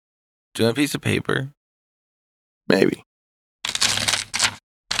Do you want a piece of paper? Maybe.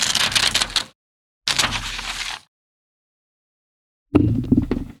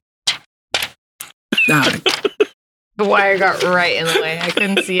 The wire got right in the way. I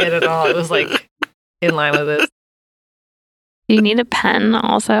couldn't see it at all. It was like in line with this. Do you need a pen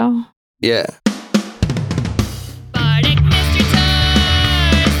also? Yeah. Bardic Mystery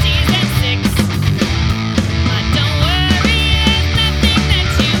Tour, Season 6. But don't worry, there's nothing that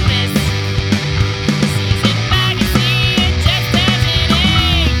you miss. Season 5, you see, it just doesn't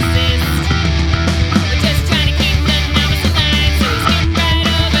exist. We're just trying to keep the novice alive, so we skip right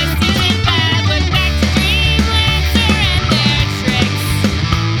over Season 5. We're back to Dreamlancer and their tricks.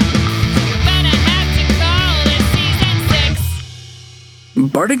 So we're gonna have to call this Season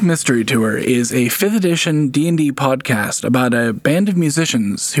 6. Bardic Mystery Tour is a 5th edition D&D podcast about a band of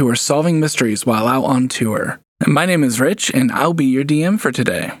musicians who are solving mysteries while out on tour. And my name is Rich, and I'll be your DM for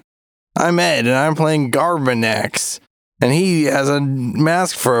today. I'm Ed, and I'm playing Garbanex. And he has a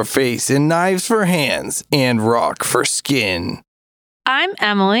mask for a face, and knives for hands, and rock for skin. I'm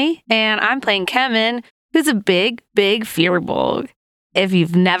Emily, and I'm playing Kemen, who's a big, big Firbolg. If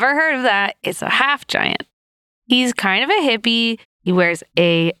you've never heard of that, it's a half giant. He's kind of a hippie. He wears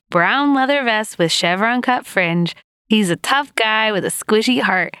a brown leather vest with chevron cut fringe. He's a tough guy with a squishy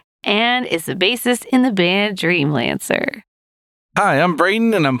heart and is the bassist in the band Dreamlancer. Hi, I'm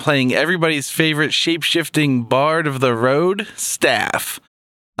Brayden, and I'm playing everybody's favorite shape-shifting bard of the road, Staff.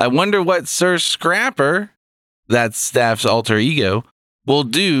 I wonder what Sir Scrapper, that's Staff's alter ego, will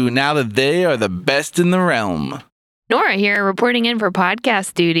do now that they are the best in the realm. Nora here, reporting in for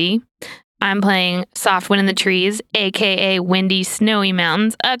podcast duty. I'm playing Soft Wind in the Trees, aka Windy Snowy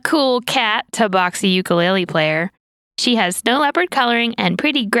Mountains, a cool cat tabaxi ukulele player. She has snow leopard coloring and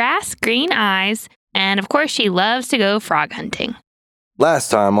pretty grass green eyes, and of course she loves to go frog hunting. Last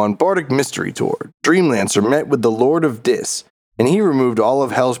time on Bardic Mystery Tour, Dreamlancer met with the Lord of Dis, and he removed all of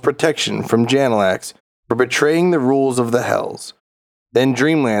Hell's protection from Janelax for betraying the rules of the Hells. Then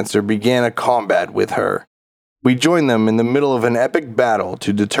Dreamlancer began a combat with her. We joined them in the middle of an epic battle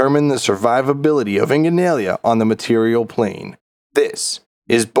to determine the survivability of Ingenalia on the material plane. This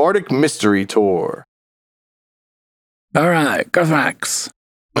is Bardic Mystery Tour. All right, Garthrax.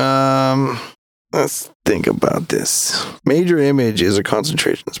 Let's think about this. Major Image is a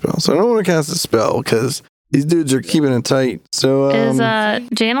concentration spell, so I don't want to cast a spell because these dudes are keeping it tight. So Is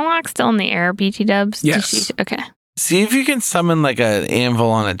Janalock still in the air, BT dubs? Yes. Okay. See if you can summon like an anvil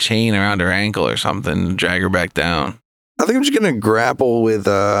on a chain around her ankle or something and drag her back down. I think I'm just going to grapple with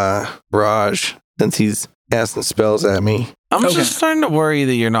Raj since he's casting spells at me. I'm Okay. just starting to worry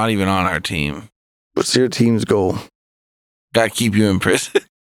that you're not even on our team. What's your team's goal? Gotta keep you in prison.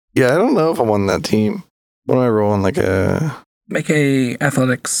 Yeah, I don't know if I'm on that team. What am I rolling? Like a Make a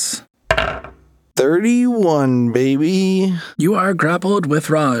athletics. 31, baby. You are grappled with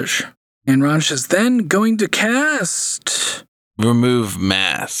Raj. And Raj is then going to cast... Remove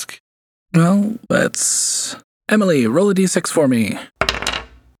mask. Well, let's... Emily, roll a d6 for me.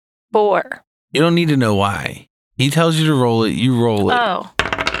 4. You don't need to know why. He tells you to roll it, you roll it. Oh.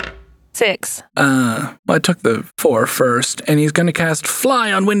 6. Well, I took the 4 first, and he's going to cast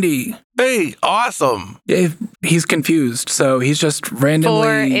Fly on Windy. Hey, awesome. Yeah, he's confused, so he's just randomly...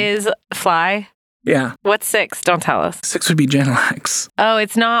 4 is fly. Yeah, What's 6? Don't tell us. 6 would be Janelax. Oh,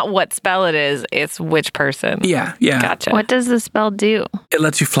 it's not what spell it is. It's which person. Yeah. Gotcha. What does the spell do? It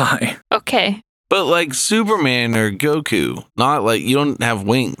lets you fly. Okay. But like Superman or Goku, not like you don't have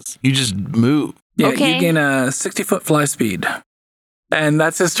wings. You just move. Yeah, Okay. you gain a 60-foot fly speed. And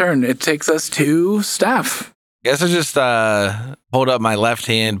that's his turn. It takes us to Staff. Guess I just hold up my left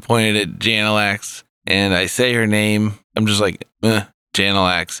hand, pointed at Janelax, and I say her name. I'm just like,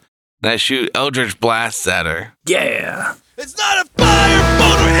 Janelax. And I shoot Eldritch Blasts at her. Yeah. It's not a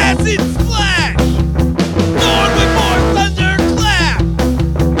firebolt or acid splash! Nor with more thunderclap!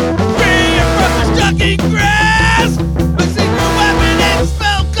 Free from the shocking grasp! My secret weapon and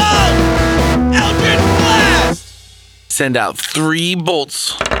spell called Eldritch Blast! Send out 3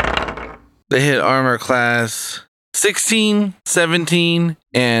 bolts. They hit armor class 16, 17,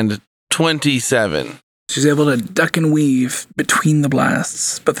 and 27. She's able to duck and weave between the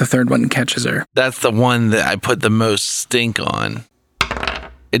blasts, but the third one catches her. That's the one that I put the most stink on.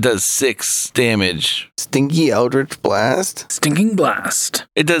 It does 6 damage. Stinky Eldritch Blast. Stinking blast.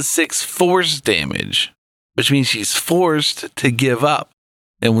 It does 6 force damage, which means she's forced to give up,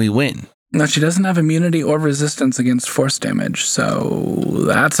 and we win. Now, she doesn't have immunity or resistance against force damage, so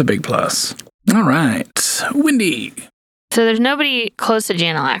that's a big plus. All right. Windy. So there's nobody close to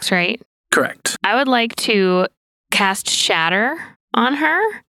Janelax, right? Correct. I would like to cast Shatter on her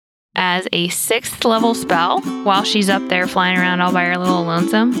as a 6th level spell while she's up there flying around all by her little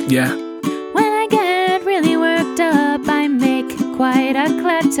lonesome. Yeah. When I get really worked up, I make quite a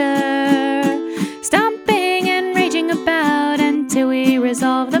clatter, stomping and raging about until we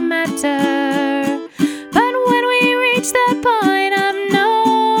resolve the matter. But when we reach the point of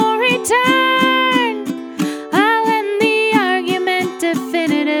no return, I'll end the argument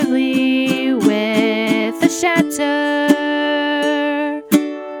definitively with a shatter.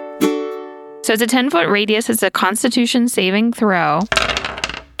 So it's a 10-foot radius. It's a Constitution saving throw.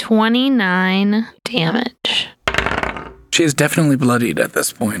 29 damage. She is definitely bloodied at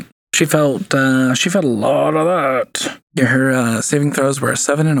this point. She felt a lot of that. Yeah, her saving throws were a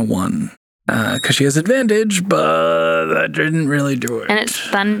 7 and a 1. Because she has advantage, but that didn't really do it. And it's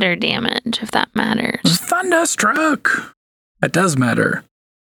thunder damage, if that matters. Thunderstruck. That does matter.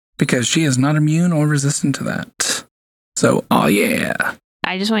 Because she is not immune or resistant to that. So, oh yeah.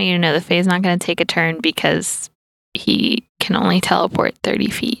 I just want you to know the Fae's not going to take a turn because he can only teleport 30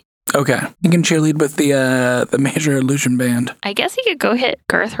 feet. Okay. You can cheerlead with the major illusion band. I guess he could go hit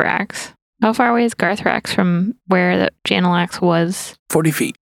Garthrax. How far away is Garthrax from where the Janelax was? 40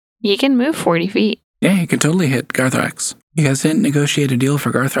 feet. He can move 40 feet. Yeah, you can totally hit Garthrax. You guys didn't negotiate a deal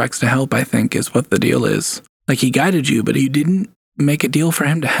for Garthrax to help, I think, is what the deal is. Like, he guided you, but you didn't make a deal for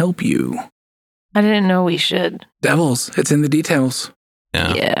him to help you. I didn't know we should. Devils, it's in the details.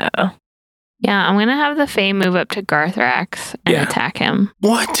 Yeah. Yeah, I'm going to have the Fae move up to Garthrax and Yeah. attack him.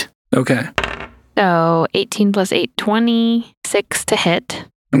 What? Okay. So 18 plus 8, 26 to hit.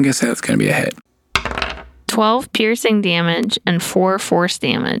 I'm guessing that's going to be a hit. 12 piercing damage and 4 force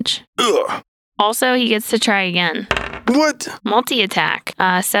damage. Ugh. Also, he gets to try again. What? Multi-attack.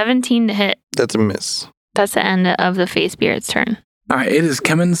 17 to hit. That's a miss. That's the end of the Fae Spirit's turn. All right, it is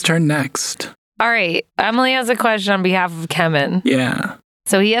Kemen's turn next. All right. Emily has a question on behalf of Kemen. Yeah.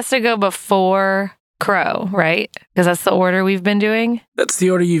 So he has to go before Crow, right? Because that's the order we've been doing. That's the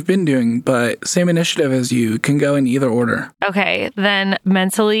order you've been doing, but same initiative as you. Can go in either order. Okay. Then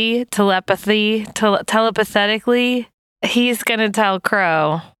mentally, telepathetically, he's going to tell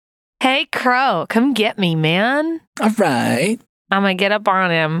Crow, hey, Crow, come get me, man. All right. I'm going to get up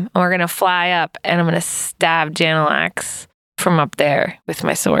on him, and we're going to fly up, and I'm going to stab Janelax from up there with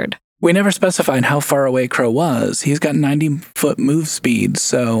my sword. We never specified how far away Crow was. He's got 90-foot move speed,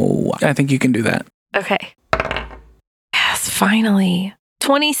 so I think you can do that. Okay. Yes, finally.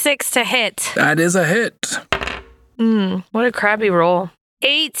 26 to hit. That is a hit. What a crappy roll.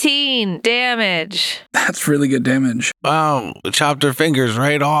 18 damage. That's really good damage. Wow, chopped her fingers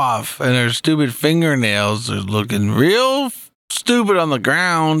right off, and her stupid fingernails are looking real stupid on the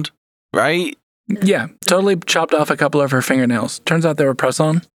ground, right? Yeah, totally chopped off a couple of her fingernails. Turns out they were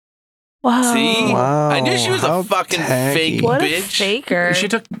press-on. Wow. See? Wow, I knew she was how a fucking tacky. fake What a bitch. faker. She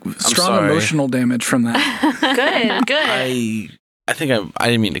took strong sorry. emotional damage from that. Good. I think I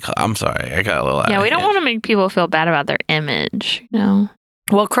didn't mean to call. I'm sorry. I got a little out Yeah, of we don't hand. want to make people feel bad about their image, you know?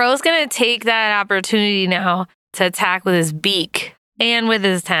 Well, Crow's going to take that opportunity now to attack with his beak and with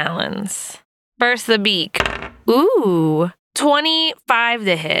his talons. First, the beak. Ooh, 25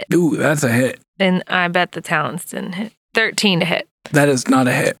 to hit. Ooh, that's a hit. And I bet the talons didn't hit. 13 to hit. That is not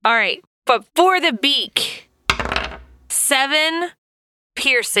a hit. All right, but for the beak, 7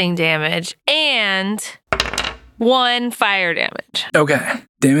 piercing damage and 1 fire damage. Okay.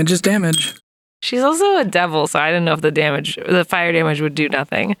 Damage is damage. She's also a devil, so I didn't know if the fire damage would do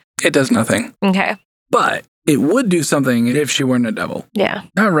nothing. It does nothing. Okay. But it would do something if she weren't a devil. Yeah.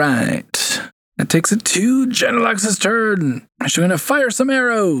 All right. That takes it to Janelax's turn. She's going to fire some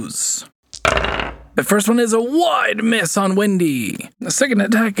arrows. The first one is a wide miss on Wendy. The second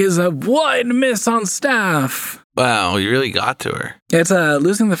attack is a wide miss on Staff. Wow, you really got to her. It's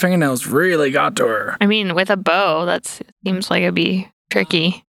losing the fingernails really got to her. I mean, with a bow, that seems like it'd be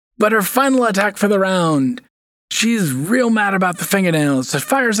tricky. But her final attack for the round, she's real mad about the fingernails. So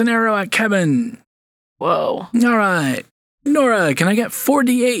fires an arrow at Kevin. Whoa. All right. Nora, can I get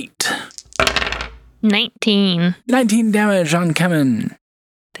 4d8? 19. 19 damage on Kevin.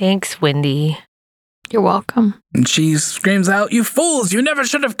 Thanks, Wendy. You're welcome. And she screams out, "You fools! You never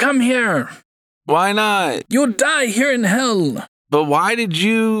should have come here! Why not? You'll die here in hell!" But why did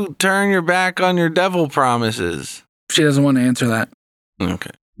you turn your back on your devil promises? She doesn't want to answer that.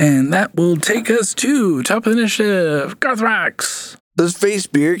 Okay. And that will take us to top of the initiative, Garthrax. This face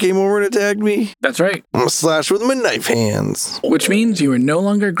beer came over and attacked me. That's right. I'm gonna slash with my knife hands. Which means you are no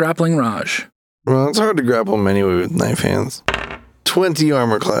longer grappling Raj. Well, it's hard to grapple him anyway with knife hands. 20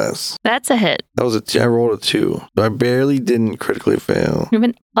 armor class. That's a hit. That was I rolled a 2. So I barely didn't critically fail. You've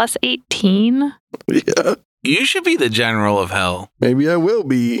been plus 18. Yeah. You should be the general of hell. Maybe I will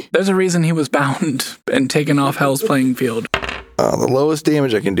be. There's a reason he was bound and taken off Hell's playing field. The lowest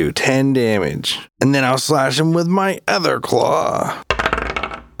damage I can do, 10 damage. And then I'll slash him with my other claw.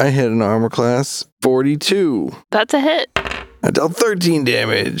 I hit an armor class 42. That's a hit. I dealt 13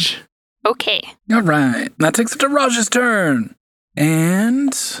 damage. Okay. All right. That takes it to Raj's turn.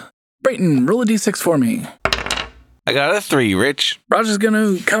 And Brayton, roll a d6 for me. I got a 3, Rich. Raj is going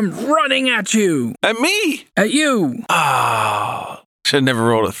to come running at you. At me. At you. Oh, should have never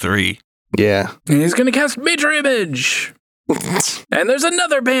rolled a 3. Yeah. And he's going to cast Major Image. And there's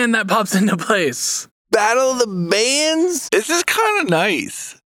another band that pops into place. Battle of the Bands? This is kind of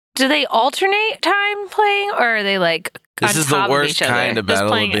nice. Do they alternate time playing, or are they like This on is the top worst of each other? kind of Just battle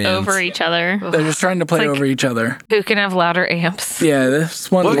of playing bands. over each other. They're just trying to play It's like- over each other. Who can have louder amps? Yeah, this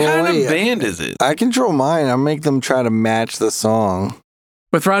one. What kind wait. of band is it? I control mine. I'll make them try to match the song.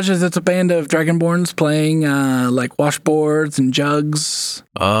 With Raj's, it's a band of Dragonborns playing like washboards and jugs.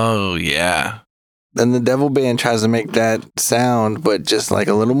 Oh, yeah. Then the Devil Band tries to make that sound, but just like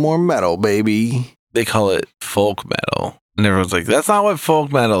a little more metal, baby. They call it folk metal. And everyone's like, that's not what folk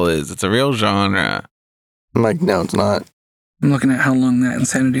metal is. It's a real genre. I'm like, no, it's not. I'm looking at how long that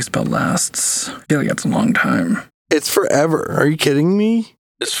insanity spell lasts. I feel like it's a long time. It's forever. Are you kidding me?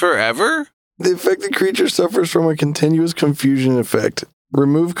 It's forever? The affected creature suffers from a continuous confusion effect.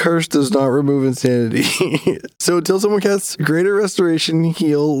 Remove curse does not remove insanity. So until someone casts greater restoration,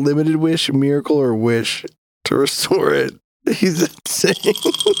 heal, limited wish, miracle, or wish to restore it. He's insane.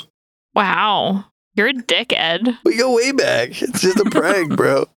 Wow. You're a dickhead. We go way back. It's just a prank,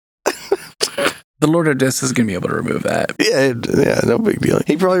 bro. The Lord of Dis is going to be able to remove that. Yeah, no big deal.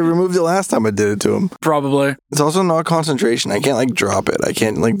 He probably removed it last time I did it to him. Probably. It's also not concentration. I can't like drop it. I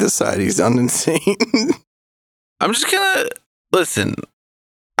can't like decide he's insane. I'm just gonna listen.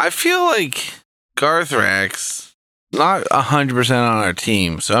 I feel like Garthrax not 100% on our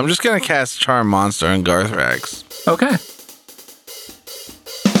team, so I'm just gonna cast Charm Monster on Garthrax. Okay.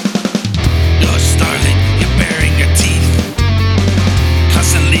 You're starving, you're baring your teeth,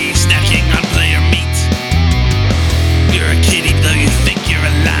 constantly snacking on player meat. You're a kitty though you think you're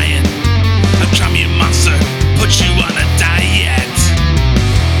a lion. A charming monster put you on a diet.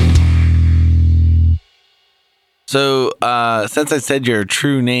 So, since I said your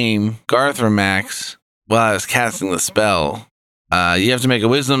true name, Garthramax, while I was casting the spell, you have to make a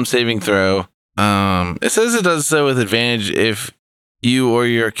wisdom saving throw. It says it does so with advantage if you or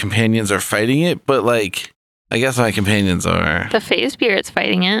your companions are fighting it, but like, I guess my companions are. The Phase Spirit's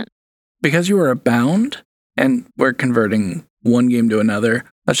fighting it. Because you are bound and we're converting one game to another,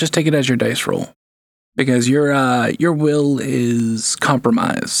 let's just take it as your dice roll. Because your will is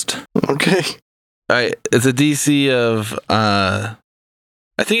compromised. Okay. All right, it's a DC of, I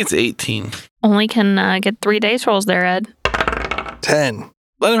think it's 18. Only can get 3 dice rolls there, Ed. 10.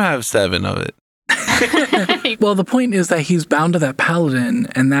 Let him have 7 of it. Well, the point is that he's bound to that paladin,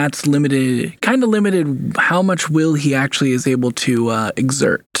 and that's kind of limited how much will he actually is able to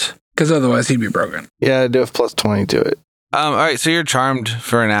exert. Because otherwise he'd be broken. Yeah, I do have plus 20 to it. All right, so you're charmed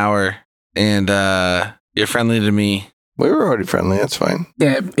for an hour, and you're friendly to me. We were already friendly. That's fine.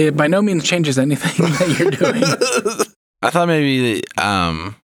 Yeah, it by no means changes anything that you're doing. I thought maybe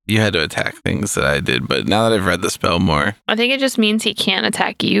you had to attack things that I did, but now that I've read the spell more, I think it just means he can't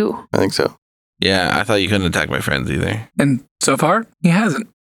attack you. I think so. yeah, I thought you couldn't attack my friends either. And so far, he hasn't.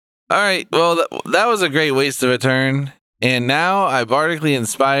 All right, well, that was a great waste of a turn. And now I bardically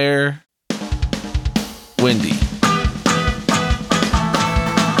inspire Wendy.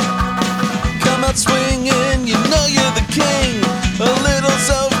 Come out swinging, you know you're the king. A little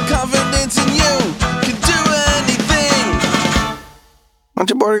self-confidence in you can do anything. Why don't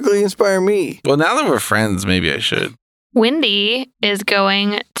you bardically inspire me? Well, now that we're friends, maybe I should. Wendy is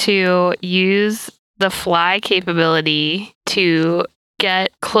going to use the fly capability to get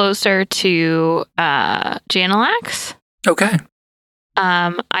closer to Janelax. Okay.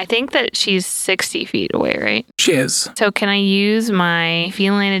 I think that she's 60 feet away, right? She is. So can I use my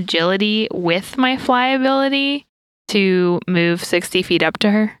feline agility with my fly ability to move 60 feet up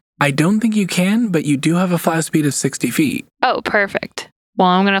to her? I don't think you can, but you do have a fly speed of 60 feet. Oh, perfect. Well,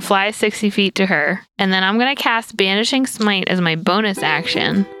 I'm going to fly 60 feet to her, and then I'm going to cast Banishing Smite as my bonus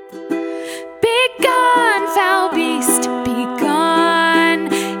action. Be gone, foul beast, be gone.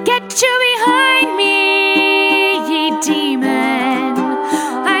 Get you behind me, ye demon.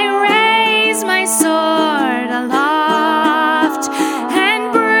 I raise my sword aloft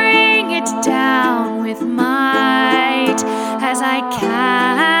and bring it down with might as I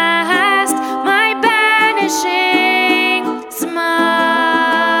cast my banishing smite.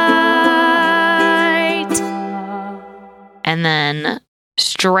 and then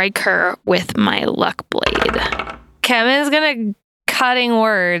strike her with my luck blade. Kevin's gonna cutting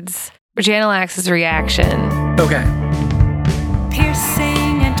words for Janelax's reaction. Okay.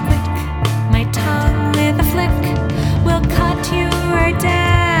 Piercing and quick, my tongue with a flick will cut you right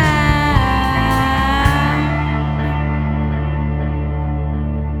down.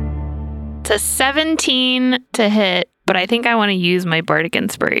 It's a 17 to hit, but I think I want to use my bardic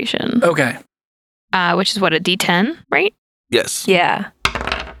inspiration, Okay. which is what, a D10, right? Yes. Yeah.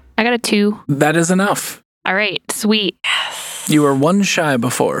 I got a 2. That is enough. All right, sweet. You were one shy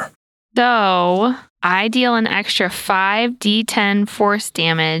before. So I deal an extra 5d10 force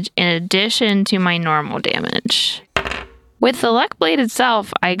damage in addition to my normal damage. With the luck blade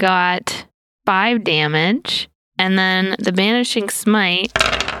itself, I got 5 damage, and then the banishing smite,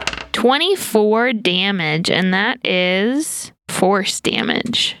 24 damage, and that is force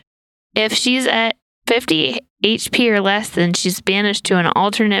damage. If she's at 50 HP or less, then she's banished to an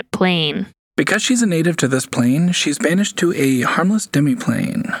alternate plane. Because she's a native to this plane, she's banished to a harmless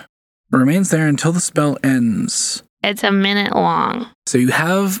demiplane. Remains there until the spell ends. It's a minute long. So you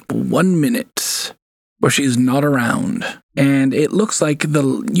have 1 minute where she's not around. And it looks like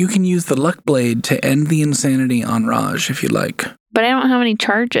you can use the luck blade to end the insanity on Raj if you'd like. But I don't have any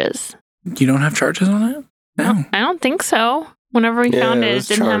charges. You don't have charges on it? No. I don't think so. Whenever we found it, it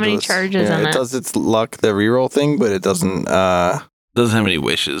didn't have any charges yeah, in it. It does its luck, the reroll thing, but it doesn't. Doesn't have any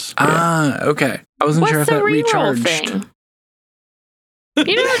wishes. Okay. I wasn't What's sure if the that reroll recharged. thing?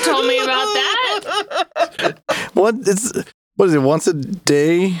 You never told me about that. What is it? Once a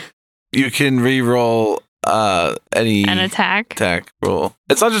day? You can re-roll any An attack. roll.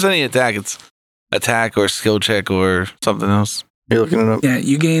 It's not just any attack. It's attack or skill check or something else. You're looking it up. Yeah,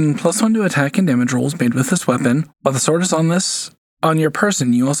 you gain +1 to attack and damage rolls made with this weapon. While the sword is on your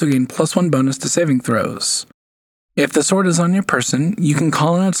person, you also gain +1 bonus to saving throws. If the sword is on your person, you can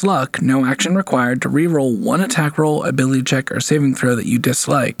call in its luck, no action required, to reroll 1 attack roll, ability check, or saving throw that you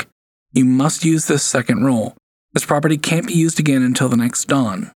dislike. You must use this second roll. This property can't be used again until the next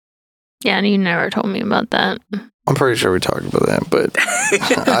dawn. Yeah, and you never told me about that. I'm pretty sure we talked about that, but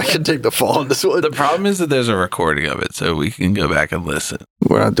I can take the fall on this one. The problem is that there's a recording of it, so we can go back and listen.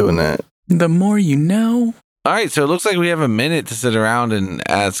 We're not doing that. The more you know. All right, so it looks like we have a minute to sit around and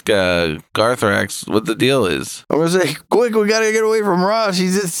ask Garthrax what the deal is. I'm gonna say, quick, we gotta get away from Ross.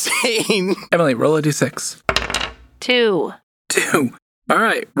 He's insane. Emily, roll a d6. 2. 2. All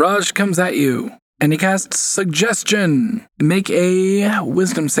right, Raj comes at you, and he casts Suggestion. Make a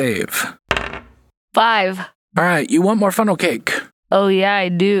wisdom save. 5. All right, you want more funnel cake. Oh yeah, I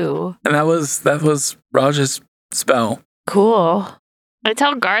do. And that was Raj's spell. Cool. I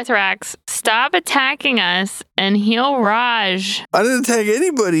tell Garthrax, stop attacking us and heal Raj. I didn't attack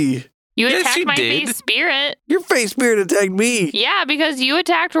anybody. You Yes, attacked you my did. face spirit. Your face spirit attacked me. Yeah, because you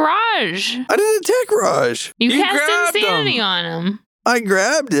attacked Raj. I didn't attack Raj. You You cast grabbed insanity him. on him. I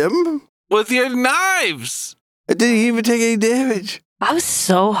grabbed him. With your knives! I didn't even take any damage. I was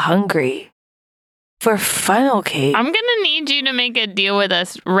so hungry for funnel cake. I'm going to need you to make a deal with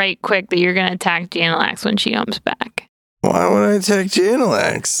us right quick that you're going to attack Janelax when she comes back. Why would I attack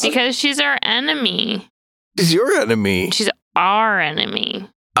Janelax? Because she's our enemy. She's your enemy. She's our enemy.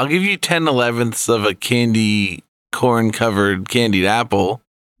 I'll give you 10/11ths of a candy corn covered candied apple.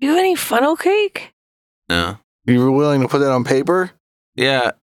 You have any funnel cake? No. You were willing to put that on paper?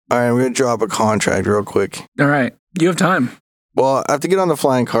 Yeah. All right, I'm going to drop a contract real quick. All right, you have time. Well, I have to get on the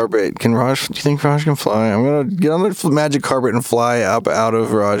flying carpet. Can Raj, do you think Raj can fly? I'm going to get on the magic carpet and fly up out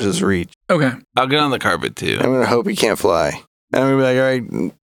of Raj's reach. Okay. I'll get on the carpet too. I'm going to hope he can't fly. And I'm going to be like, all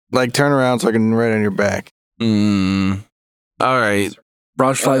right, like turn around so I can ride on your back. All right.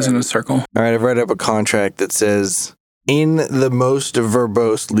 Raj flies in a circle. All right, I've read up a contract that says, in the most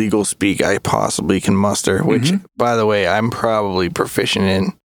verbose legal speak I possibly can muster, which, by the way, I'm probably proficient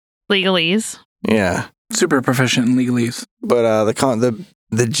in. Legalese. Yeah. Super proficient in legalese. But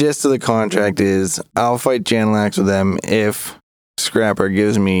the gist of the contract is I'll fight Janelax with them if Scrapper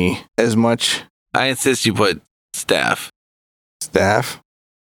gives me as much I insist you put staff. staff.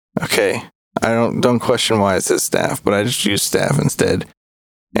 Okay. I don't question why it says staff, but I just use staff instead.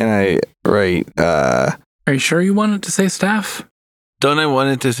 And I write, Are you sure you wanted to say staff? Don't I want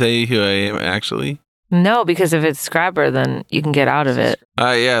it to say who I am actually? No, because if it's Scrapper, then you can get out of it.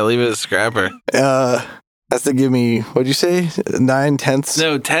 Yeah, leave it as Scrapper. has to give me, what'd you say? 9/10?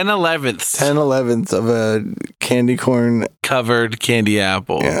 No, 10/11ths 10/11ths of a candy corn. covered candy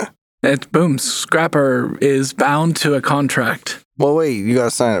apple. Yeah. It's boom. Scrapper is bound to a contract. Well, wait, you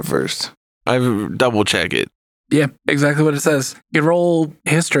gotta sign it first. I double check it. Yeah, exactly what it says. You roll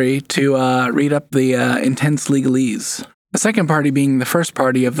history to read up the intense legalese. The second party, being the first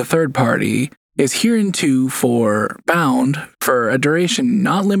party of the third party, is hereinto bound for a duration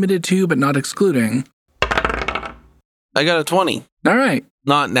not limited to but not excluding. I got a 20. All right.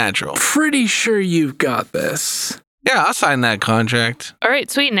 Not natural. Pretty sure you've got this. Yeah, I'll sign that contract. All right,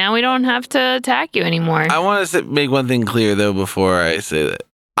 sweet. Now we don't have to attack you anymore. I want to make one thing clear, though, before I say that.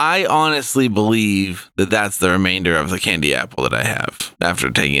 I honestly believe that that's the remainder of the candy apple that I have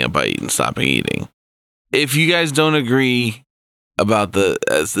after taking a bite and stopping eating. If you guys don't agree about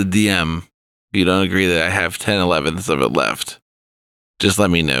as the DM, if you don't agree that I have 10/11ths of it left, just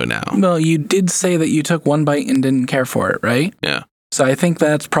let me know now. Well, you did say that you took one bite and didn't care for it, right? Yeah. So I think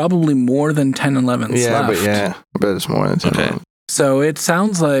that's probably more than 10/11ths Yeah, left. but yeah, I bet it's more than 10. Okay. So it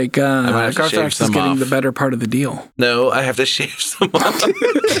sounds like might have to shave Garthrax is some getting off. the better part of the deal. No, I have to shave some off.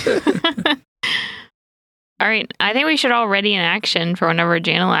 All right, I think we should all ready in action for whenever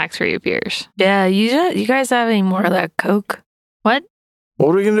Janelax reappears. Yeah, you guys have any more of that Coke? What? What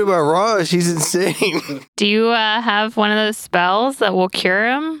are we going to do about Ross? He's insane. Do you have one of those spells that will cure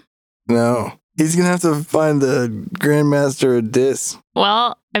him? No. He's going to have to find the Grandmaster of Dis.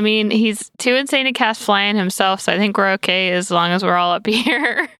 Well, I mean, he's too insane to cast flying himself, so I think we're okay as long as we're all up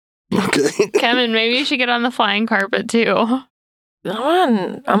here. Okay. Kevin, maybe you should get on the flying carpet too.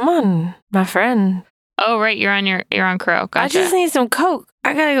 I'm on my friend. Oh, right, you're on Crow. Gotcha. I just need some Coke.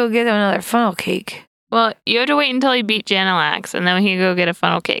 I gotta go get him another funnel cake. Well, you have to wait until he beat Janelax, and then he can go get a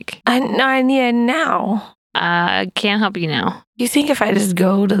funnel cake. I need it now. Can't help you now. You think if I just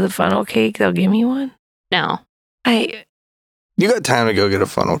go to the funnel cake, they'll give me one? No. You got time to go get a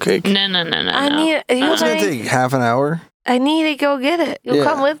funnel cake. No. I need. It's going to take half an hour. I need to go get it. You'll Yeah.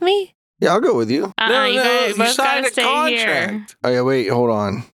 come with me? Yeah, I'll go with you. You guys both signed gotta a stay here. contract. Oh, yeah, wait, hold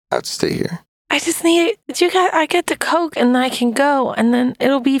on. I have to stay here. I just need it. I get the Coke and I can go, and then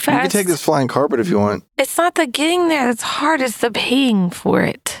it'll be fast. You can take this flying carpet if you want. It's not the getting there that's hard. It's the paying for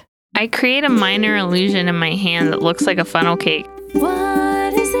it. I create a minor illusion in my hand that looks like a funnel cake.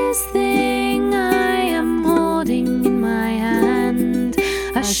 What is this thing I am holding in my hand?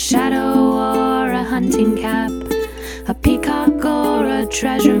 A shadow or a hunting cap? A peacock or a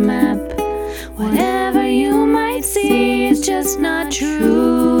treasure map? Whatever you might see is just not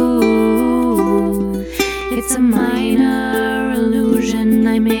true. It's a minor illusion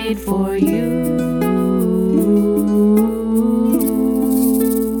I made for you.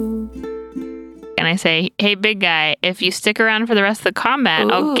 And I say, hey, big guy, if you stick around for the rest of the combat,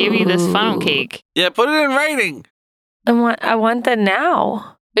 I'll give you this funnel Ooh. cake. Yeah, put it in writing. I want that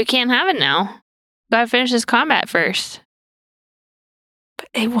now. We can't have it now. Gotta finish this combat first. But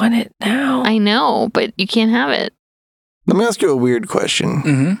I want it now. I know, but you can't have it. Let me ask you a weird question.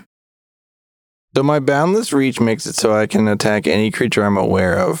 Mm-hmm. So my boundless reach makes it so I can attack any creature I'm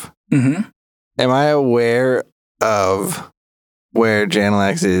aware of. Mm-hmm. Am I aware of where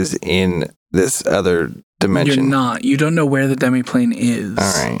Janelax is in this other dimension? You're not. You don't know where the demiplane is.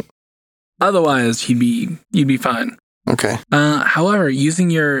 All right. Otherwise, you'd be fine. Okay. However, using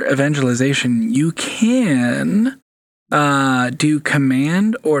your evangelization, you can do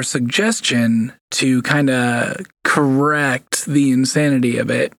command or suggestion to kind of correct the insanity of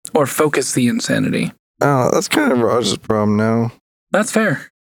it or focus the insanity. Oh, that's kind of Raj's problem now. That's fair.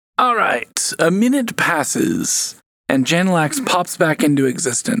 All right. A minute passes, and Janelax pops back into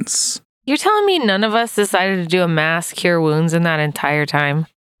existence. You're telling me none of us decided to do a mass cure wounds in that entire time?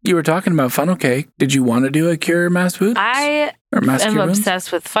 You were talking about funnel cake. Did you want to do a cure mass wounds? I Or mass am cure wounds?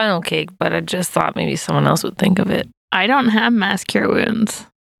 obsessed with funnel cake, but I just thought maybe someone else would think of it. I don't have mass cure wounds.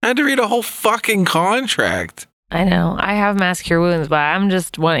 I had to read a whole fucking contract. I know. I have mass cure wounds, but I'm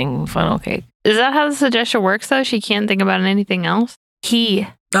just wanting funnel cake. Is that how the suggestion works, though? She can't think about anything else?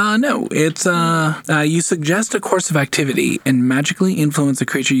 No, it's you suggest a course of activity and magically influence a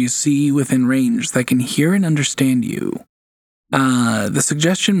creature you see within range that can hear and understand you. The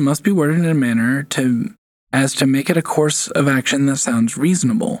suggestion must be worded in a manner as to make it a course of action that sounds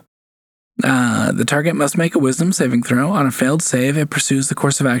reasonable. The target must make a wisdom saving throw. On a failed save, it pursues the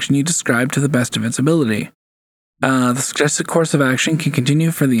course of action you describe to the best of its ability. The suggested course of action can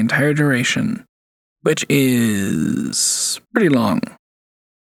continue for the entire duration, which is pretty long.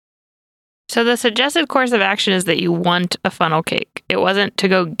 So the suggested course of action is that you want a funnel cake. It wasn't to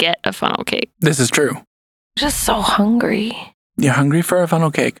go get a funnel cake. This is true. Just so hungry. You're hungry for a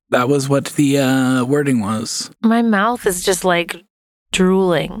funnel cake. That was what the wording was. My mouth is just like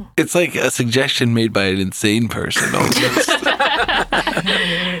drooling. It's like a suggestion made by an insane person almost.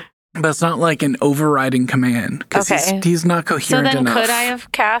 but it's not like an overriding command because Okay. he's not So coherent then enough. could I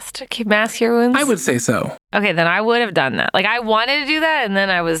have cast Mass Cure Wounds? I would say so. Okay, then I would have done that. Like, I wanted to do that, and then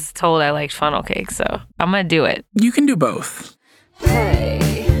I was told I liked funnel cake, so I'm going to do it. You can do both. Hey,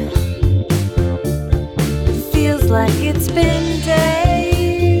 feels like it's been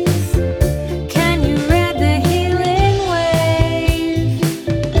days. Can you read the healing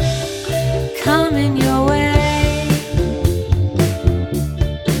wave coming your way?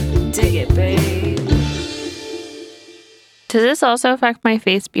 Dig it, babe. Does this also affect my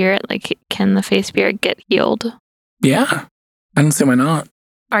Faith Spirit? Like, can the Faith Spirit get healed? Yeah. I don't see why not.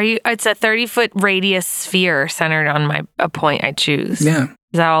 It's a 30-foot radius sphere centered on a point I choose. Yeah.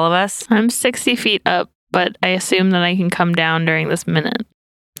 Is that all of us? I'm 60 feet up, but I assume that I can come down during this minute.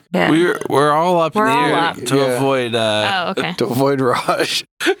 Yeah. We're all up We're in the all air up. to Yeah. avoid. Oh, okay. To avoid Raj.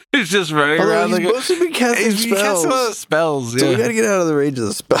 He's just running Although around he's like supposed to be casting he's casting all the spells. spells. So we Yeah. gotta get out of the range of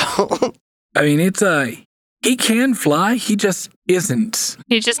the spell. I mean, he can fly, he just isn't.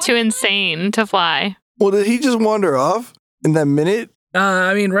 He's just too insane to fly. Well, did he just wander off in that minute?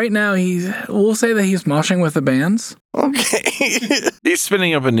 I mean, right now we'll say that he's moshing with the bands. Okay. He's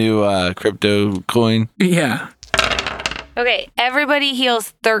spinning up a new crypto coin. Yeah. Okay, everybody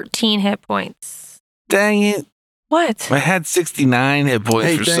heals 13 hit points. Dang it! What? I had 69 hit points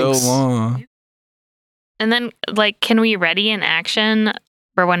Hey, for thanks. so long. And then, like, can we ready an action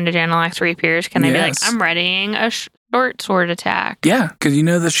for when the Janelax reappears? Can I be like, Yes. I'm readying a short sword attack? Yeah, because you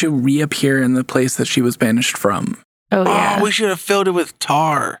know that she'll reappear in the place that she was banished from. Oh, yeah. Oh, we should have filled it with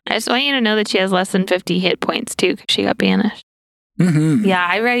tar. I just want you to know that she has less than 50 hit points, too, because she got banished. Mm-hmm. Yeah,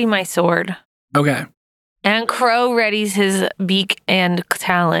 I ready my sword. Okay. And Crow readies his beak and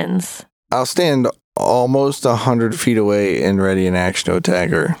talons. I'll stand almost 100 feet away and ready an action to attack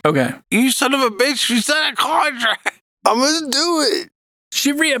her. Okay. You son of a bitch! You signed a contract. I'm gonna do it.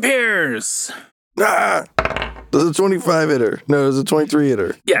 She reappears. Ah. Does a 25 hit her? No, does a 23 hit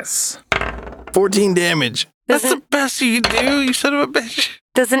her? Yes. 14 damage. That's the best you can do. You son of a bitch.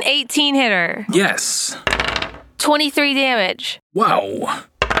 Does an 18 hit her? Yes. 23 damage. Wow.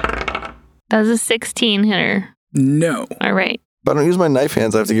 That was a 16 hitter. No. All right. If I don't use my knife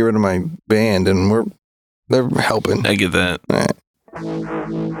hands, I have to get rid of my band, and they're helping. I get that. All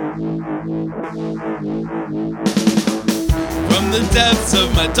right. From the depths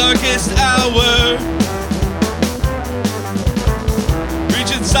of my darkest hour,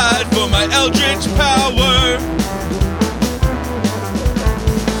 reach inside for my eldritch power.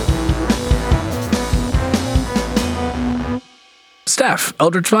 Staff,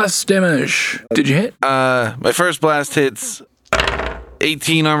 Eldritch Blast damage. Did you hit? My first blast hits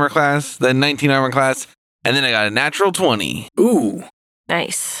 18 armor class, then 19 armor class, and then I got a natural 20. Ooh.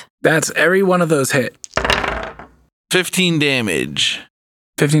 Nice. That's every one of those hit. 15 damage.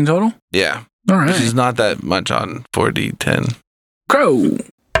 15 total? Yeah. All Which is right. not that much on 4d10. Crow.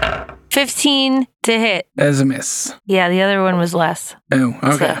 15 to hit. As a miss. Yeah, the other one was less. Oh,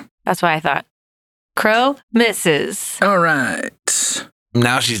 okay. So that's why I thought. Crow misses. All right.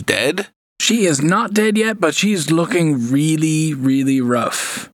 Now she's dead? She is not dead yet, but she's looking really, really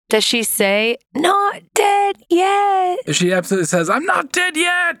rough. Does she say, not dead yet? She absolutely says, I'm not dead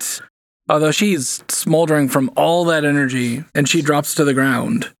yet. Although she's smoldering from all that energy, and she drops to the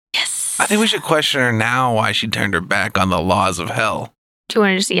ground. Yes. I think we should question her now why she turned her back on the laws of hell. Do you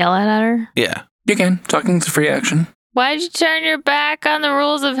want to just yell at her? Yeah. You can. Talking's a free action. Why'd you turn your back on the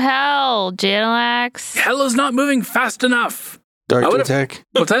rules of hell, Janelax? Hell is not moving fast enough. I Dark to would've- attack.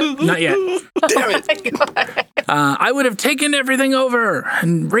 What's that? Not yet. Damn it. I would have taken everything over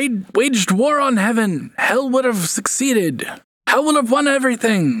and waged war on heaven. Hell would have succeeded. Hell would have won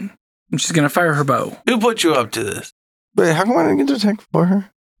everything. And she's going to fire her bow. Who put you up to this? Wait, how come I didn't get to attack for her?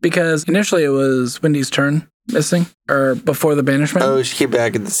 Because initially it was Wendy's turn missing, or before the banishment. Oh, she came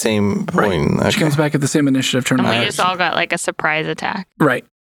back at the same point. She comes back at the same initiative turn. And we back. just all got like a surprise attack. Right.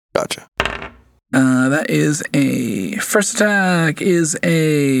 Gotcha. That is a first attack is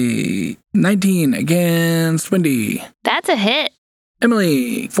a 19 against Wendy. That's a hit.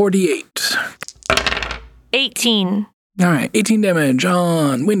 Emily, 48. 18. All right, 18 damage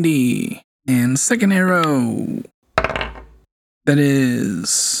on Wendy. And second arrow. That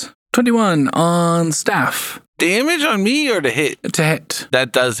is 21 on Staff Damage on me or to hit? to hit.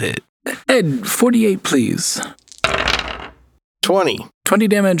 That does hit. Ed, 48, please. 20. 20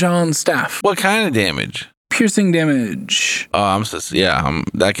 damage on Staff. What kind of damage? Piercing damage. Oh,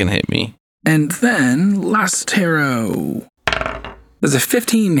 that can hit me. And then last hero. There's a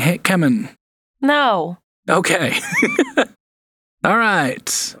 15 hit coming. No. Okay. All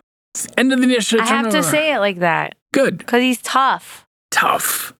right. End of the initiative. I have to turnover. say it like that Good. because he's tough.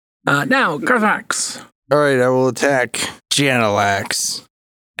 Tough. Now, Garthrax. All right, I will attack Janalax.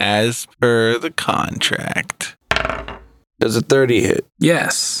 As per the contract. Does a 30 hit?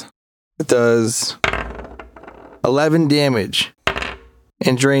 Yes. It does 11 damage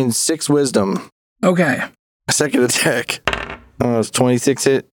and drains 6 wisdom. Okay. Second attack. Oh, it's 26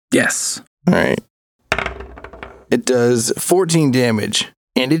 hit. Yes. All right. It does 14 damage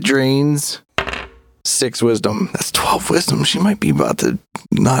and it drains 6 wisdom. That's 12 wisdom. She might be about to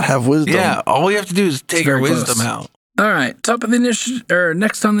not have wisdom. Yeah, all we have to do is take her very wisdom close. out. All right. Top of the initiative, or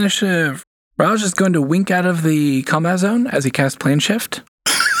next on the initiative, Raj is going to wink out of the combat zone as he casts Plane Shift.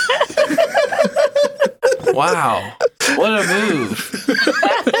 Wow. What a move.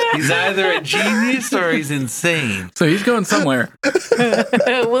 He's either a genius or he's insane. So he's going somewhere.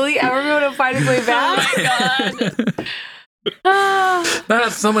 Will he ever be able to find his way back?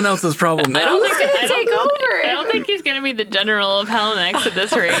 That's someone else's problem. I don't think Take over. I don't think he's gonna be the general of Hell next at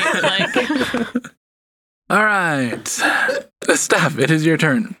this rate. Like, All right. Staff, it is your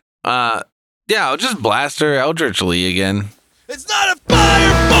turn. Yeah, I'll just blast her Eldritch Lee again. It's not a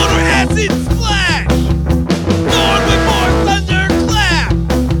fire, bolt, or acid splash! Thorn with more thunder clap!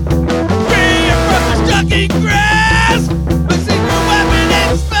 Free from the shocking grass! A secret weapon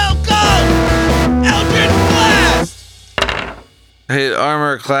and spell called Eldritch Blast! Hit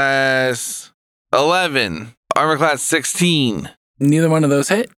armor class 11. Armor class 16. Neither one of those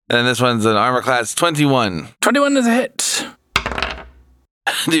hit. And this one's an armor class 21. 21 is a hit.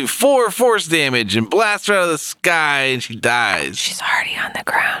 Do 4 force damage and blast her out of the sky and she dies. She's already on the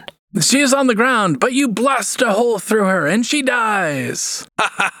ground. She is on the ground, but you blast a hole through her and she dies.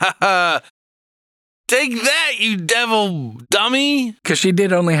 Take that, you devil dummy. Because she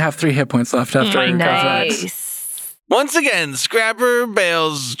did only have 3 hit points left after Garthrax. Nice. Once again, Scrapper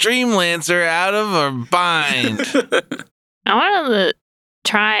bails Dreamlancer out of her bind. I want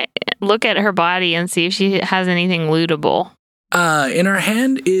to look at her body and see if she has anything lootable. In her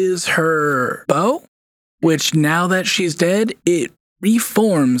hand is her bow, which now that she's dead, it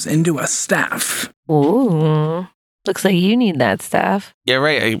reforms into a staff. Ooh. Looks like you need that staff. Yeah,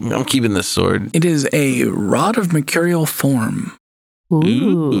 right. I'm keeping this sword. It is a rod of mercurial form.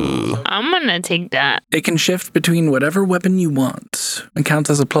 Ooh. I'm gonna take that. It can shift between whatever weapon you want. It counts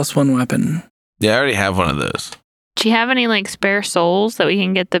as a +1 weapon. Yeah, I already have one of those. Do you have any like spare souls that we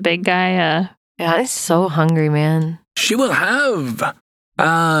can get the big guy? Yeah, I'm so hungry, man. She will have.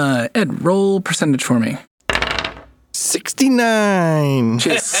 Ed, roll percentage for me. 69. She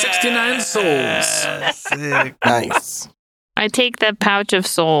has 69 souls. Sick. Nice. I take the pouch of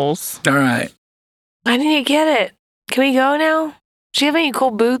souls. All right. I need to get it. Can we go now? Do you have any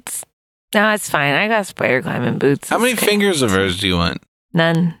cool boots? No, it's fine. I got spider climbing boots. How many It's okay. fingers of hers do you want?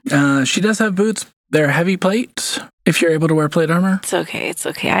 None. She does have boots. They're heavy plate, if you're able to wear plate armor. It's okay. It's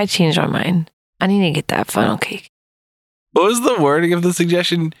okay. I changed my mind. I need to get that funnel cake. What was the wording of the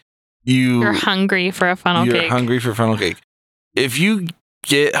suggestion? You're hungry for a funnel You're cake. hungry for funnel cake. If you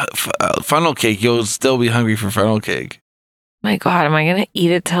get funnel cake, you'll still be hungry for funnel cake. My God, am I going to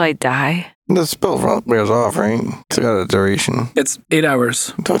eat it till I die? The spell wears off, right? It's got a duration. It's 8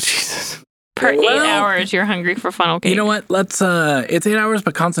 hours. Oh, Jesus. Per Well, 8 hours, you're hungry for funnel cake. You know what? Let's, it's 8 hours,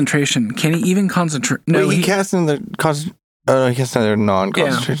 but concentration. Can he even concentrate? No, No, he cast another he cast another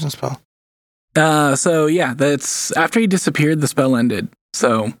non-concentration spell. So yeah, that's after he disappeared, the spell ended.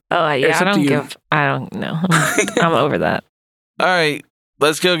 So Oh, It's yeah. up to you. I don't know. I'm over that. All right,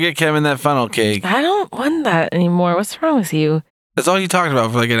 let's go get Kevin that funnel cake. I don't want that anymore. What's wrong with you? That's all you talked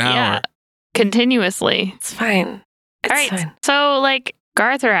about for like an hour. Yeah. Continuously. It's fine. It's All right. fine. So, like,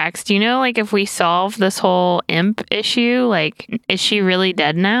 Garthrax, do you know, like, if we solve this whole imp issue, like, is she really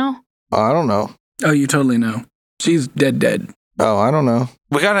dead now? I don't know. oh, you totally know. She's dead. Oh, I don't know.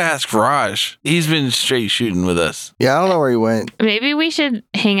 We gotta ask Raj. He's been straight shooting with us. Yeah, I don't know where he went. Maybe we should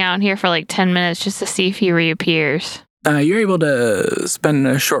hang out here for like 10 minutes just to see if he reappears. You're able to spend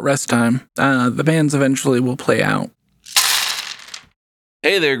a short rest time. The bands eventually will play out.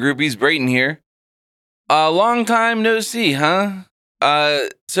 Hey there, groupies. Brayton here. Long time no see, huh?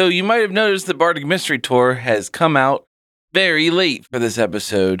 So you might have noticed the Bardic Mystery Tour has come out very late for this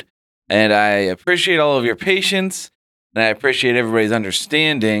episode, and I appreciate all of your patience, and I appreciate everybody's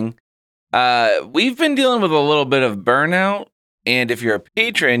understanding. We've been dealing with a little bit of burnout, and if you're a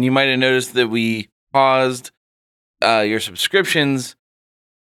patron, you might have noticed that we paused your subscriptions.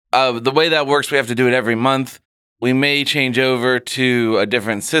 The way that works, we have to do it every month. We may change over to a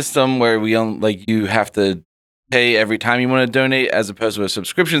different system where we you have to pay every time you want to donate as opposed to a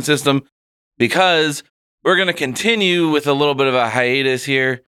subscription system, because we're going to continue with a little bit of a hiatus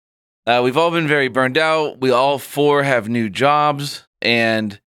here. We've all been very burned out. We all 4 have new jobs,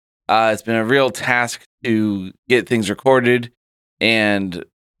 and It's been a real task to get things recorded and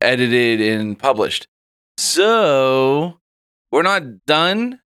edited and published. So we're not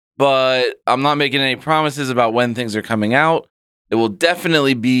done, but I'm not making any promises about when things are coming out. It will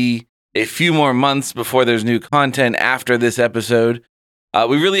definitely be a few more months before there's new content after this episode.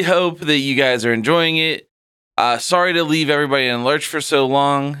 We really hope that you guys are enjoying it. Sorry to leave everybody in lurch for so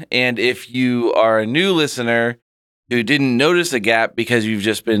long. And if you are a new listener who didn't notice a gap because you've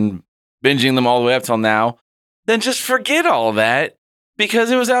just been binging them all the way up till now, then just forget all that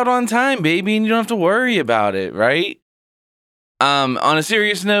because it was out on time, baby, and you don't have to worry about it, right? On a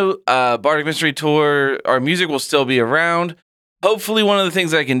serious note, Bardic Mystery Tour, our music will still be around. Hopefully one of the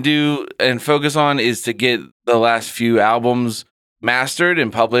things I can do and focus on is to get the last few albums mastered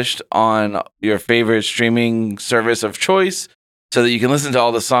and published on your favorite streaming service of choice so that you can listen to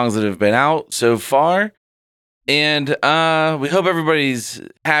all the songs that have been out so far. And we hope everybody's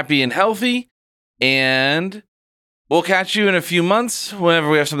happy and healthy. And we'll catch you in a few months whenever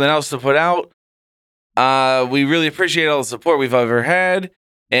we have something else to put out. We really appreciate all the support we've ever had.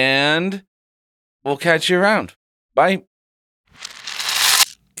 And we'll catch you around. Bye.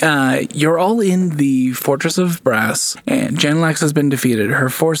 You're all in the Fortress of Brass, and Janlax has been defeated. Her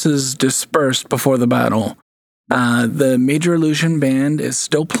forces dispersed before the battle. The Major Illusion Band is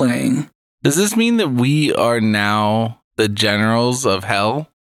still playing. Does this mean that we are now the generals of hell?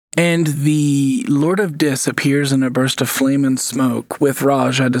 And the Lord of Dis appears in a burst of flame and smoke with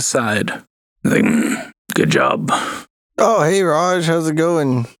Raj at his side. He's like, good job. Oh, hey, Raj, how's it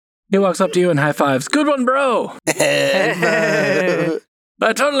going? He walks up to you and high fives. Good one, bro.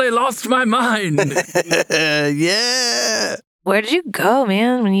 I totally lost my mind. Yeah. Where did you go,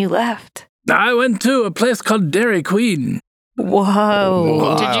 man, when you left? I went to a place called Dairy Queen. Whoa.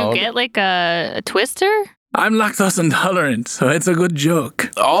 Wow. Did you get like a twister? I'm lactose intolerant, so it's a good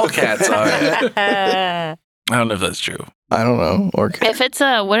joke. All cats are. I don't know if that's true. I don't know. Or If it's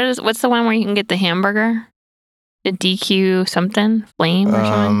what's the one where you can get the hamburger? The DQ something? Flame or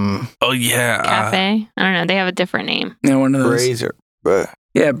something? Oh, yeah. Cafe? I don't know. They have a different name. Yeah, one of those. Razor. But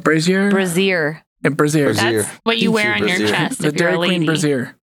Yeah, brazier. Brazier. Yeah, brazier. Brazier. That's what you wear on your Brazier. chest The if you're a Dairy Queen lady.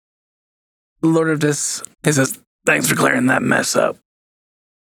 brazier. Lord of Dis, he says, thanks for clearing that mess up.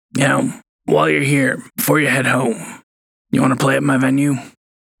 You know, while you're here, before you head home, you want to play at my venue?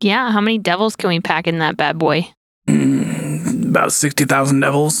 Yeah, how many devils can we pack in that bad boy? About 60,000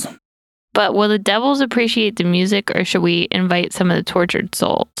 devils. But will the devils appreciate the music or should we invite some of the tortured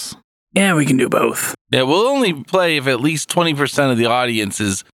souls? Yeah, we can do both. Yeah, we'll only play if at least 20% of the audience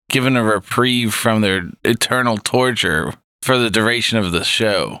is given a reprieve from their eternal torture for the duration of the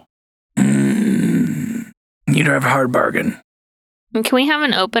show. You drive a hard bargain. And can we have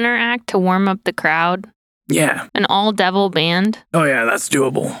an opener act to warm up the crowd? Yeah. An all devil band? Oh, yeah, that's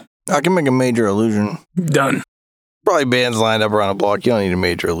doable. I can make a major illusion. Done. Probably bands lined up around a block. You don't need a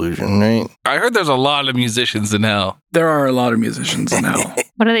major illusion, right? I heard there's a lot of musicians in hell. There are a lot of musicians now.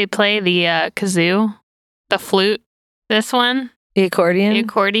 What do they play? The kazoo? The flute? This one? The accordion? The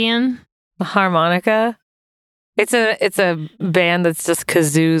accordion? The harmonica? It's a band that's just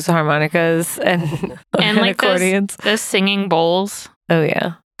kazoos, harmonicas, and like accordions. Those singing bowls. Oh,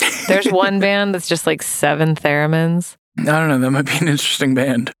 yeah. There's one band that's just like 7 theremins. I don't know. That might be an interesting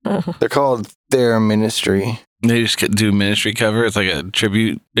band. They're called Their Ministry. They just do Ministry cover. It's like a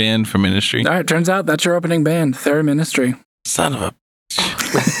tribute band for Ministry. All right, turns out that's your opening band, Thera Ministry. Son of a...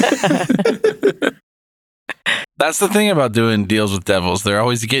 That's the thing about doing deals with devils. They're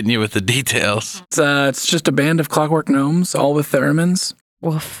always getting you with the details. It's just a band of clockwork gnomes, all with theremins.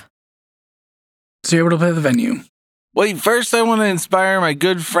 Woof. So you're able to play the venue. Wait, first I want to inspire my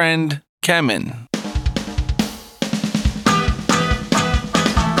good friend, Kemen.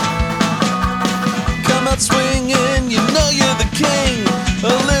 Come out swinging, you know you're the king. A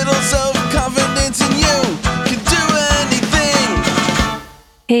little self-confidence in you can do anything.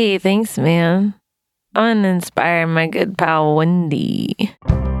 Hey, thanks, man. I'm gonna inspire my good pal, Wendy.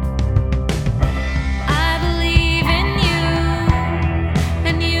 I believe in you,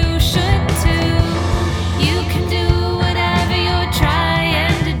 and you should too. You can do whatever you're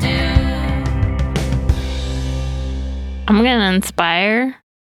trying to do. I'm going to inspire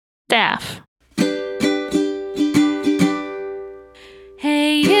Daff.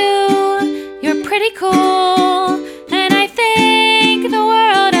 Hey, you're pretty cool, and I think the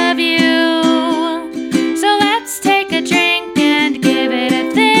world of you. So let's take a drink and give it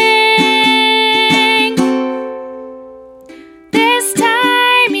a think. This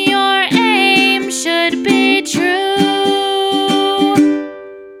time your aim should be true.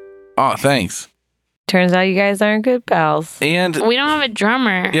 Oh, thanks. Turns out you guys aren't good pals. And We don't have a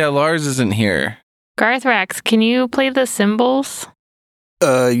drummer. yeah, Lars isn't here. Garthrax, can you play the cymbals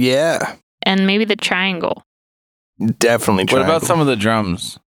Yeah. and maybe the triangle? Definitely What about triangle. some of the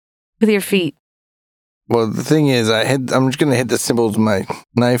drums? With your feet. Well, the thing is, I'm just going to hit the cymbals with my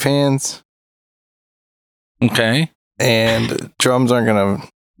knife hands, Okay. and drums aren't going to,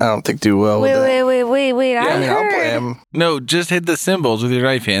 I don't think, do well with that. Wait. Yeah, I I mean, I'll play heard. them. No, just hit the cymbals with your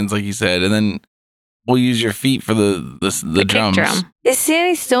knife hands, like you said, and then we'll use your feet for the Kick drums. drum. Is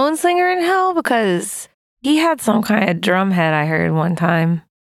Sandy Stoneslinger in hell? Because he had some kind of drum head I heard one time.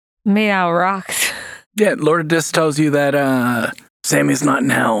 Made out of rocks. Yeah, Lord Dis tells you that Sammy's not in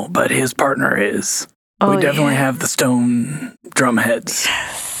hell, but his partner is. Oh, we definitely yeah. have the stone drum heads.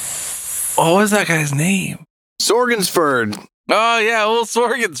 What was that guy's name? Sorgensford. Oh, yeah, old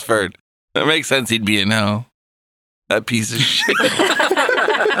Sorgensford. That makes sense he'd be in hell. That piece of shit.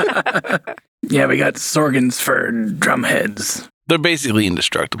 Yeah, we got Sorgans for drum heads. They're basically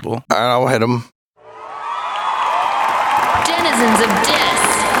indestructible. I'll hit them. Denizens of Dis,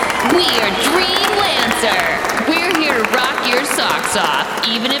 we are Dream Lancer. We're here to rock your socks off,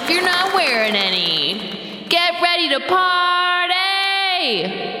 even if you're not wearing any. Get ready to party!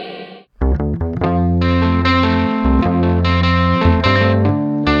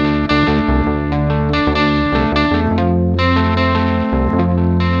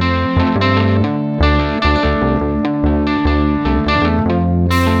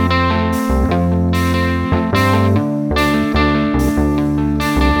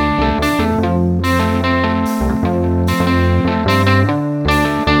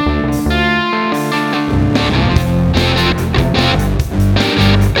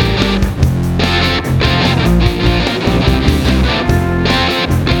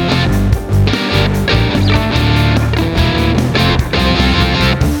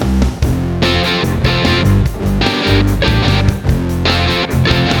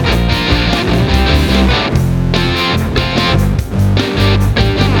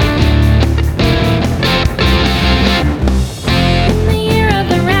 In the year of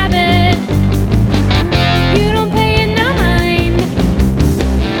the rabbit, you don't pay it no mind.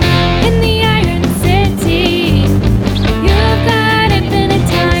 In the Iron City, you've got infinite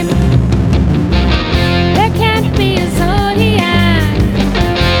time. There can't be a zodiac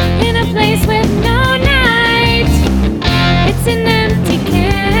in a place with no night. It's an empty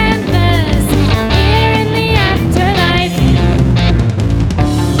canvas here in the afterlife.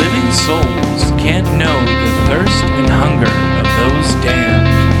 Living souls can't know the thirst and hunger of those damned.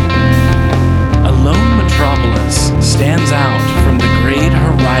 A lone metropolis stands out from the great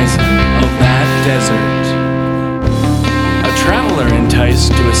horizon of that desert. A traveler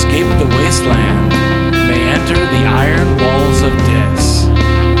enticed to escape the wasteland may enter the iron walls of Dis.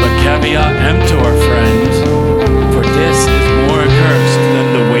 But caveat emptor, friend, for Dis is more accursed than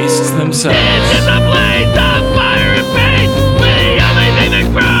the wastes themselves. This is a blaze of fire and pain, where the only thing that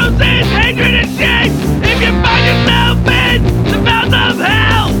grows is hatred and shame. If you find yourself in the mouth of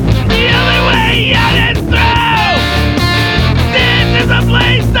hell, the only way out is through. This is a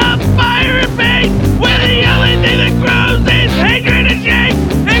blaze of fire and pain, where the only thing that grows is hatred and shame.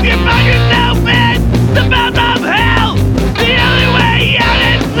 If you find yourself in the mouth of hell, the only way out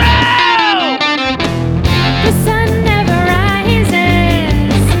is through.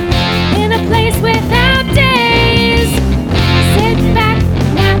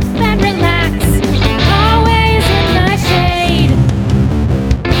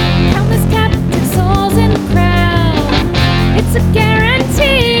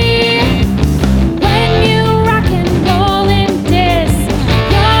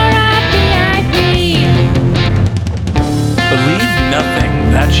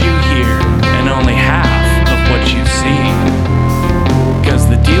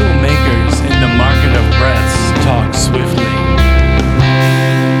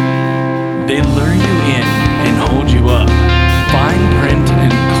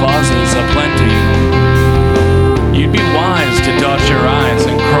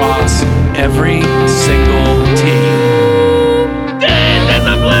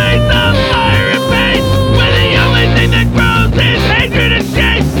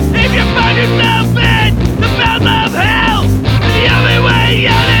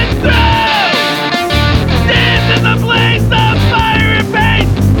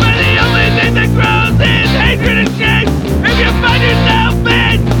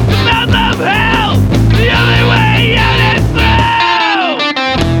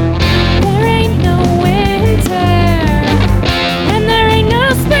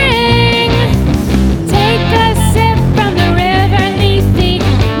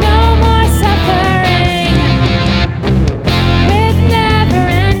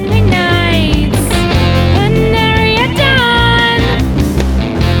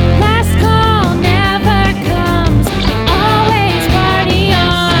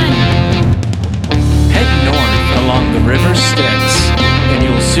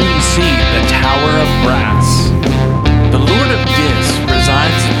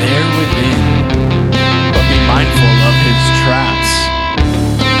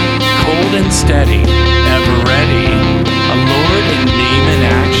 steady, ever ready, a lord in name and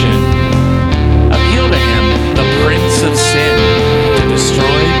action. Appeal to him, the Prince of Sin, to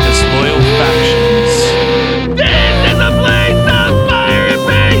destroy disloyal factions. This is a place of fire and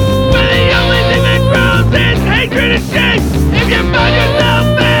pain, where the only thing that grows is hatred and shame. If you find yourself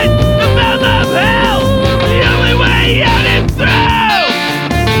in the mouth of hell, the only way out is through.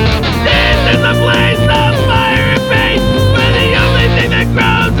 This is a place of fire and pain, where the only thing that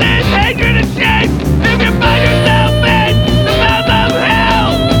grows is hatred and shame. If you find yourself in the mouth of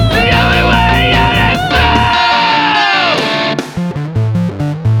hell, the only way out is through.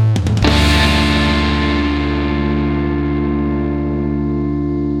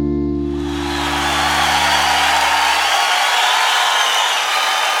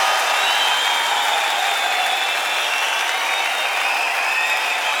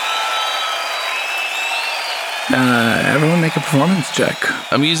 Everyone make a performance check.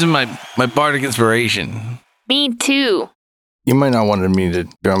 I'm using my bardic inspiration. Me too. You might not wanted me to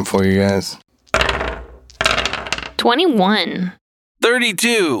drum for you guys. 21.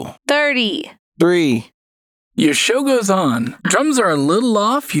 32. 30. 3. Your show goes on. Drums are a little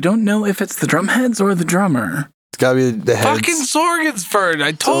off. You don't know if it's the drum heads or the drummer. It's gotta be the heads. Fucking Sorgensford,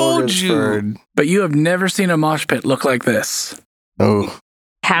 I told you. Sorgensford. But you have never seen a mosh pit look like this. Oh.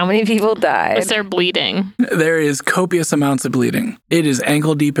 How many people died? Was there bleeding? There is copious amounts of bleeding. It is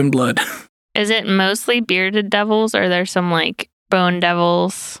ankle deep in blood. Is it mostly bearded devils, or are there some like bone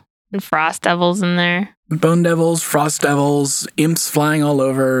devils and frost devils in there? Bone devils, frost devils, imps flying all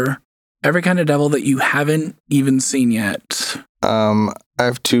over. Every kind of devil that you haven't even seen yet. I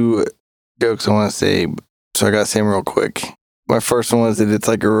have 2 jokes I want to say, so I gotta say them real quick. My first one was that it's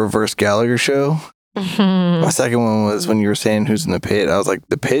like a reverse Gallagher show. My second one was when you were saying who's in the pit. I was like,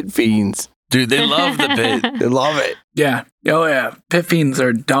 the pit fiends. Dude, they love the pit. They love it. Yeah. Oh, yeah. Pit fiends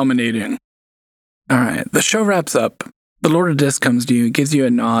are dominating. All right. The show wraps up. The Lord of Disc comes to you, gives you a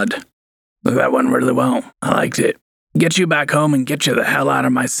nod. That went really well. I liked it. Get you back home and get you the hell out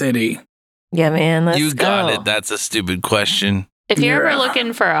of my city. Yeah, man, let's You go. got it. That's a stupid question. If you're Yeah. ever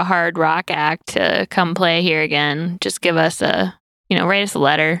looking for a hard rock act to come play here again, just give us write us a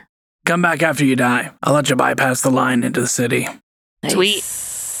letter. Come back after you die. I'll let you bypass the line into the city. Sweet.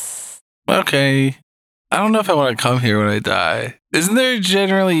 Okay. I don't know if I want to come here when I die. Isn't there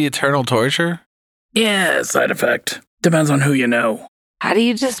generally eternal torture? Yeah, side effect. Depends on who you know. How do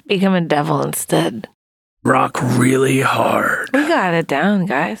you just become a devil instead? Rock really hard. We got it down,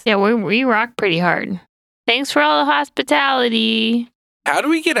 guys. Yeah, we rock pretty hard. Thanks for all the hospitality. How do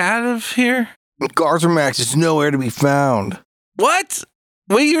we get out of here? Garthamax is nowhere to be found. What?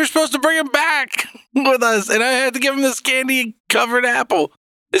 You were supposed to bring him back with us, and I had to give him this candy-covered apple.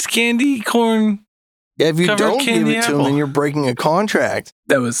 This candy corn. Yeah, if you Covered don't give candy it to him, apple. then you're breaking a contract.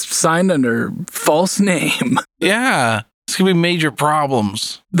 That was signed under false name. Yeah. It's going to be major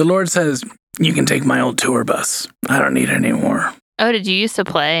problems. The Lord says, you can take my old tour bus. I don't need it anymore. Oh, did you used to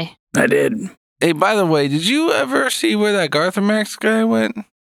play? I did. Hey, by the way, did you ever see where that Garthamax guy went?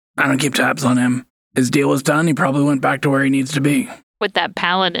 I don't keep tabs on him. His deal was done. He probably went back to where he needs to be. With that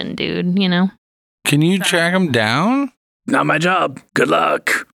paladin dude, you know? Can you track him down? Not my job. Good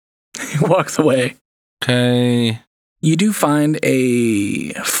luck. He walks away. Okay. You do find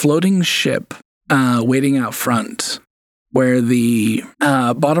a floating ship waiting out front, where the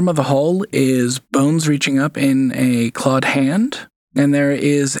bottom of the hull is bones reaching up in a clawed hand, and there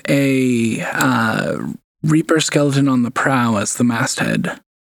is a reaper skeleton on the prow as the masthead.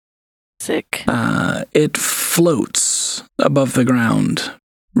 Sick. It floats above the ground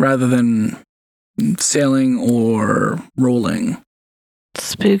rather than sailing or rolling.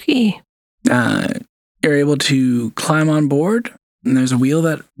 Spooky. You're able to climb on board, and there's a wheel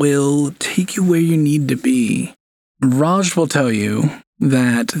that will take you where you need to be. Raj will tell you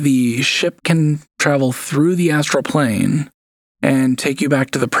that the ship can travel through the astral plane and take you back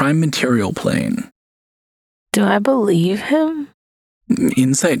to the prime material plane. Do I believe him?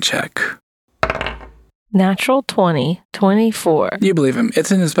 Insight check. Natural 20, 24. You believe him.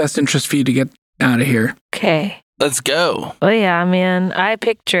 It's in his best interest for you to get out of here. Okay. Let's go. Oh, yeah, man. I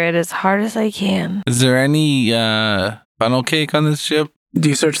picture it as hard as I can. Is there any funnel cake on this ship? Do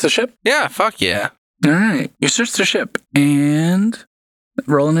you search the ship? Yeah, fuck yeah. All right. You search the ship and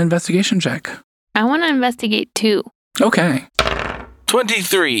roll an investigation check. I want to investigate too. Okay.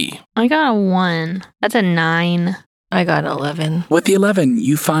 23. I got a 1. That's a 9. I got an 11. With the 11,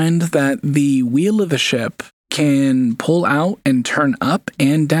 you find that the wheel of the ship can pull out and turn up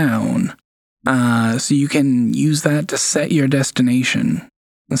and down. So you can use that to set your destination,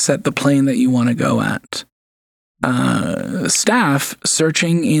 set the plane that you want to go at. Staff,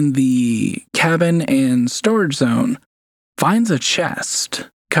 searching in the cabin and storage zone, finds a chest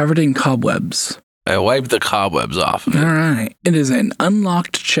covered in cobwebs. I wiped the cobwebs off of All it. right. It is an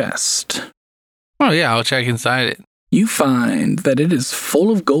unlocked chest. Oh, yeah, I'll check inside it. You find that it is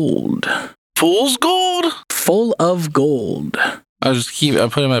full of gold. Fool's gold? Full of gold. I put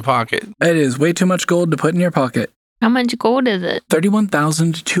it in my pocket. It is way too much gold to put in your pocket. How much gold is it?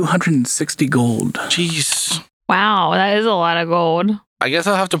 31,260 gold. Jeez. Wow, that is a lot of gold. I guess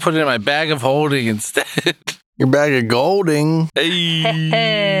I'll have to put it in my bag of holding instead. Your bag of golding.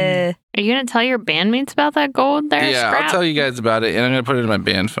 Hey. Are you going to tell your bandmates about that gold there, Yeah, Scrap? I'll tell you guys about it, and I'm going to put it in my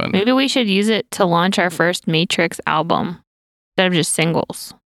band fund. Maybe we should use it to launch our first Matrix album instead of just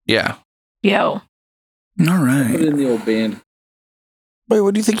singles. Yeah. Yo. All right. in the old band. Wait,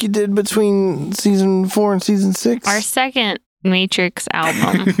 what do you think you did between season 4 and season 6? Our second Matrix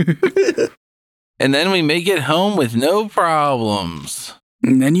album. And then we make it home with no problems.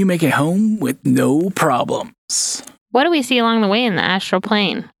 And then you make it home with no problems. What do we see along the way in the astral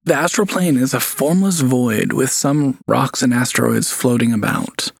plane? The astral plane is a formless void with some rocks and asteroids floating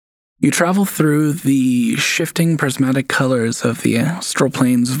about. You travel through the shifting prismatic colors of the astral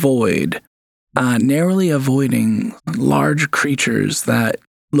plane's void, narrowly avoiding large creatures that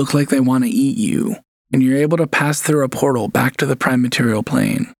look like they want to eat you, and you're able to pass through a portal back to the prime material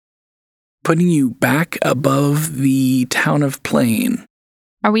plane, putting you back above the town of Plain.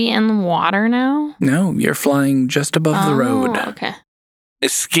 Are we in the water now? No, you're flying just above the road. Okay. I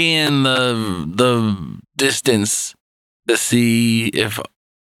scan the distance to see if,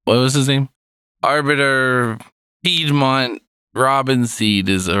 what was his name? Arbiter Piedmont Robinseed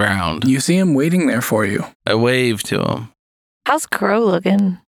is around. You see him waiting there for you. I wave to him. How's Crow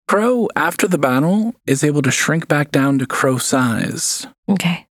looking? Crow, after the battle, is able to shrink back down to crow size.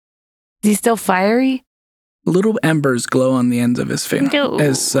 Okay. Is he still fiery? Little embers glow on the ends of his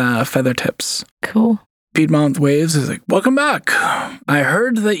No. feather tips. Cool. Piedmont waves is like, welcome back. I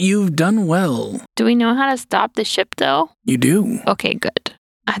heard that you've done well. Do we know how to stop the ship, though? You do. Okay, good.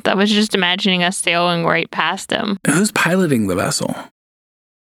 I was just imagining us sailing right past him. Who's piloting the vessel?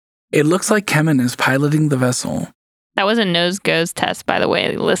 It looks like Kemen is piloting the vessel. That was a nose goes test, by the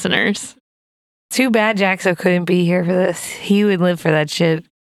way, listeners. Too bad Jaxo couldn't be here for this. He would live for that shit.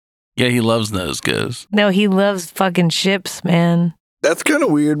 Yeah, he loves nose goes. No, he loves fucking ships, man. That's kind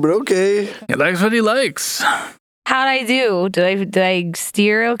of weird, but okay. He likes what he likes. How'd I do? Did I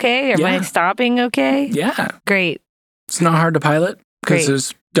steer okay? Am I Yeah. stopping okay? Yeah. Great. It's not hard to pilot because Great.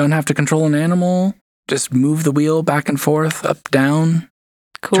 there's don't have to control an animal. Just move the wheel back and forth, up, down,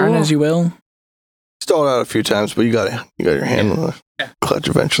 Cool. turn as you will. Stalled out a few times, but you got your hand on the clutch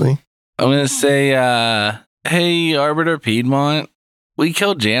eventually. I'm going to say, hey, Arbiter Piedmont, we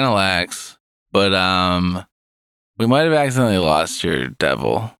killed Janelax, but we might have accidentally lost your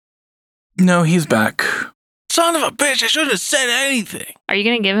devil. No, he's back. Son of a bitch, I shouldn't have said anything. Are you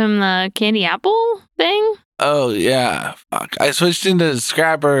going to give him the candy apple thing? Oh, yeah. Fuck. I switched into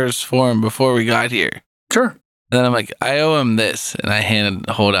Scrapper's form before we got here. Sure. Then I'm like, I owe him this. And I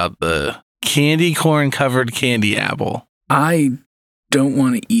hold out the candy corn covered candy apple. I don't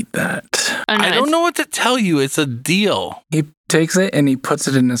want to eat that. Oh, no, I don't know what to tell you. It's a deal. He takes it and he puts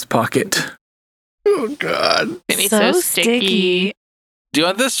it in his pocket. Oh, God. It's so sticky. Do you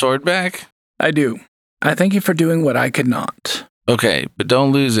want this sword back? I do. I thank you for doing what I could not. Okay, but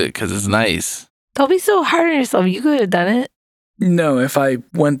don't lose it because it's nice. Don't be so hard on yourself. You could have done it. No, if I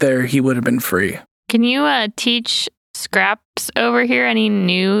went there, he would have been free. Can you teach Scraps over here any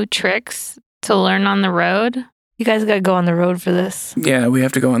new tricks to learn on the road? You guys got to go on the road for this. Yeah, we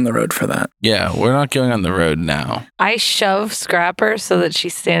have to go on the road for that. Yeah, we're not going on the road now. I shove Scrapper so that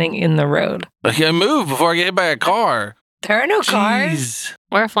she's standing in the road. Okay, move before I get hit by a car. There are no cars. Jeez.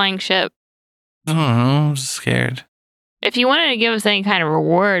 We're a flying ship. I don't know. I'm just scared. If you wanted to give us any kind of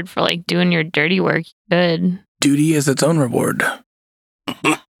reward for like doing your dirty work, you could. Duty is its own reward.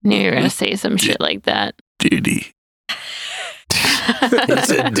 Knew you were gonna say some shit like that. Duty. He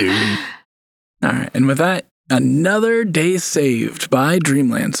said, dude. All right, and with that, another day saved by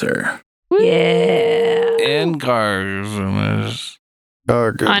Dreamlancer. Yeah. And cars.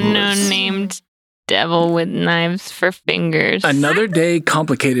 Oh, goodness. Unknown named devil with knives for fingers. Another day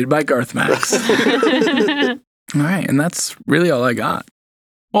complicated by Garth Max. All right, and that's really all I got.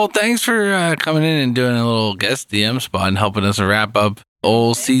 Well, thanks for coming in and doing a little guest DM spot and helping us wrap up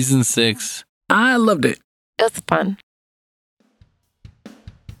old season 6. I loved it. It was fun.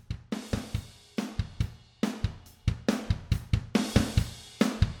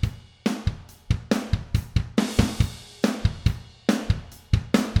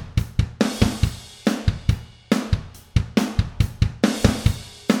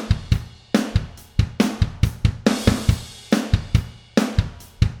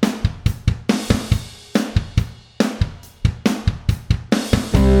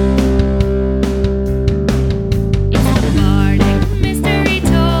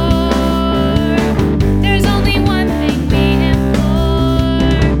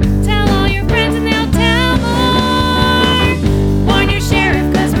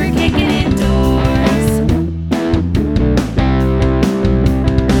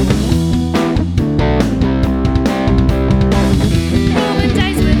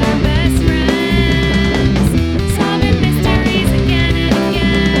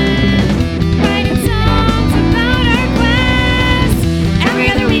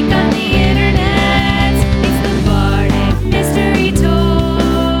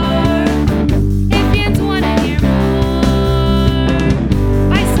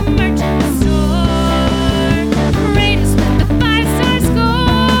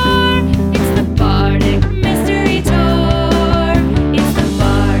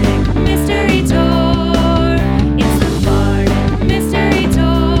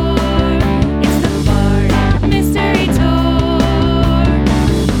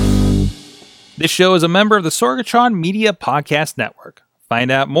 This show is a member of the Sorgatron Media Podcast Network.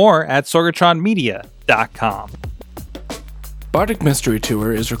 Find out more at sorgatronmedia.com. Bardic Mystery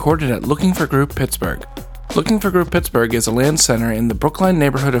Tour is recorded at Looking for Group Pittsburgh. Looking for Group Pittsburgh is a land center in the Brookline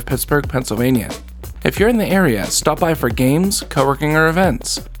neighborhood of Pittsburgh, Pennsylvania. If you're in the area, stop by for games, co-working, or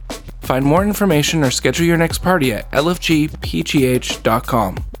events. Find more information or schedule your next party at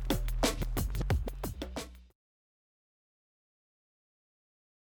lfgpgh.com.